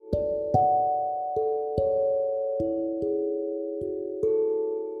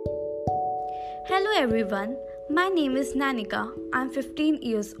Hello everyone, my name is Nanika. I'm 15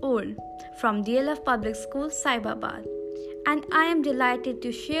 years old from DLF Public School, Saibabad, and I am delighted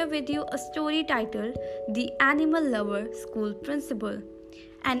to share with you a story titled The Animal Lover School Principal,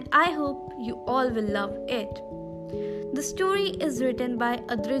 and I hope you all will love it. The story is written by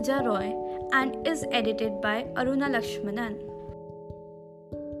Adrija Roy and is edited by Aruna Lakshmanan.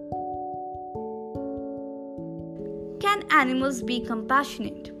 Can animals be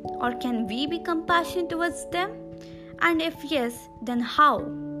compassionate, or can we be compassionate towards them? And if yes, then how?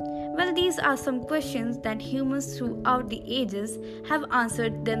 Well, these are some questions that humans throughout the ages have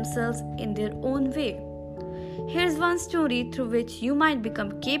answered themselves in their own way. Here's one story through which you might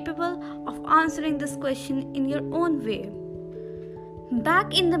become capable of answering this question in your own way.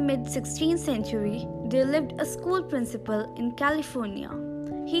 Back in the mid 16th century, there lived a school principal in California.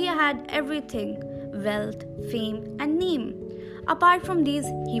 He had everything: wealth, fame, and name. Apart from these,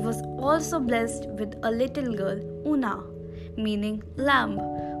 he was also blessed with a little girl, Una, meaning lamb,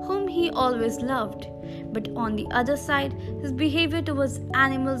 whom he always loved. But on the other side, his behavior towards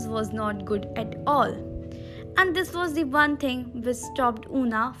animals was not good at all. And this was the one thing which stopped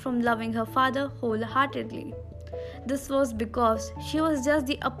Una from loving her father wholeheartedly. This was because she was just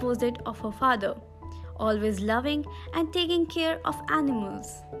the opposite of her father, always loving and taking care of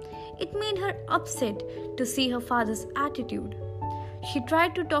animals. It made her upset to see her father's attitude. She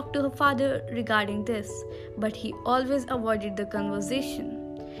tried to talk to her father regarding this, but he always avoided the conversation.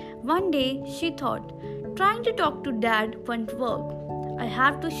 One day, she thought, trying to talk to dad won't work. I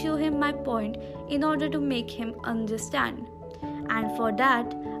have to show him my point in order to make him understand. And for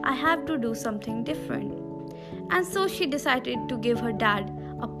that, I have to do something different. And so she decided to give her dad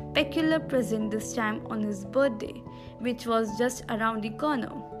a peculiar present, this time on his birthday, which was just around the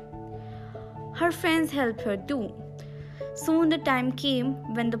corner. Her friends helped her too. Soon the time came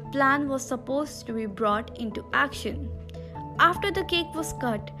when the plan was supposed to be brought into action. After the cake was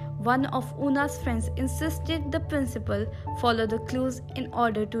cut, one of Una's friends insisted the principal follow the clues in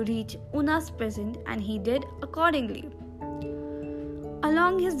order to reach Una's present, and he did accordingly.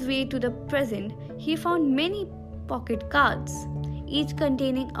 Along his way to the present, he found many pocket cards, each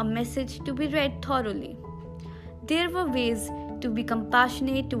containing a message to be read thoroughly. There were ways to be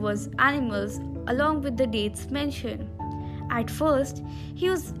compassionate towards animals along with the dates mentioned. At first, he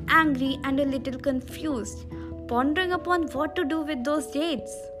was angry and a little confused, pondering upon what to do with those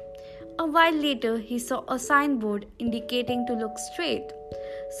dates. A while later, he saw a signboard indicating to look straight,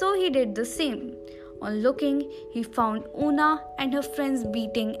 so he did the same. On looking, he found Una and her friends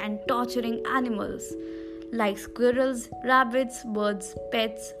beating and torturing animals like squirrels, rabbits, birds,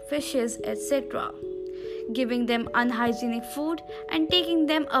 pets, fishes, etc., giving them unhygienic food and taking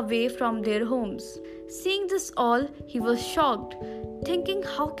them away from their homes. Seeing this all, he was shocked, thinking,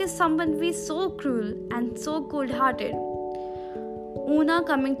 how can someone be so cruel and so cold-hearted? Una,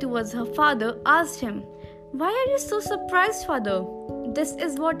 coming towards her father, asked him, "Why are you so surprised, father? This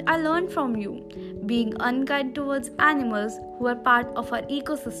is what I learned from you, being unkind towards animals who are part of our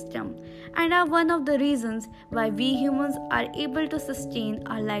ecosystem and are one of the reasons why we humans are able to sustain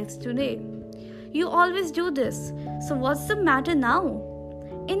our lives today. You always do this, so what's the matter now?"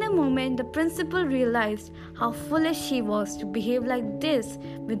 In a moment, the principal realized how foolish she was to behave like this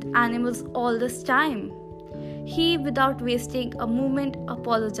with animals all this time. He, without wasting a moment,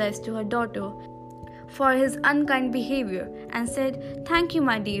 apologized to her daughter for his unkind behavior and said, "Thank you,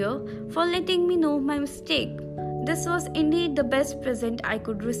 my dear, for letting me know my mistake. This was indeed the best present I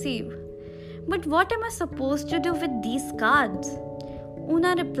could receive. But what am I supposed to do with these cards?"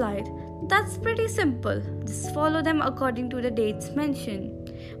 Una replied, "That's pretty simple. Just follow them according to the dates mentioned.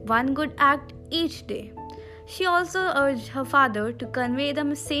 One good act each day." She also urged her father to convey the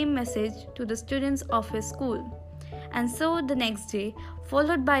same message to the students of his school. And so the next day,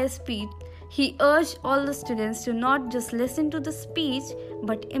 followed by a speech, he urged all the students to not just listen to the speech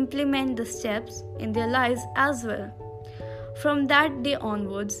but implement the steps in their lives as well. From that day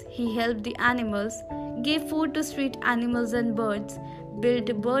onwards, he helped the animals, gave food to street animals and birds, built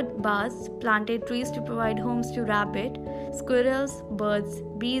bird baths, planted trees to provide homes to rabbits, squirrels, birds,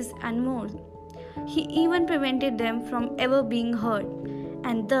 bees, and more. He even prevented them from ever being hurt,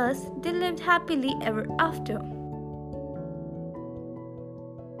 and thus they lived happily ever after.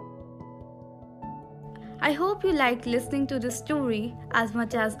 I hope you liked listening to this story as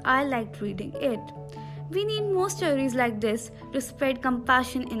much as I liked reading it. We need more stories like this to spread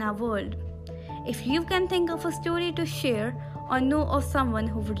compassion in our world. If you can think of a story to share or know of someone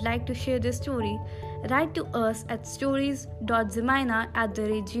who would like to share this story, write to us at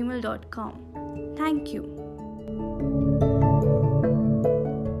stories.zemaina@gmail.com. Thank you.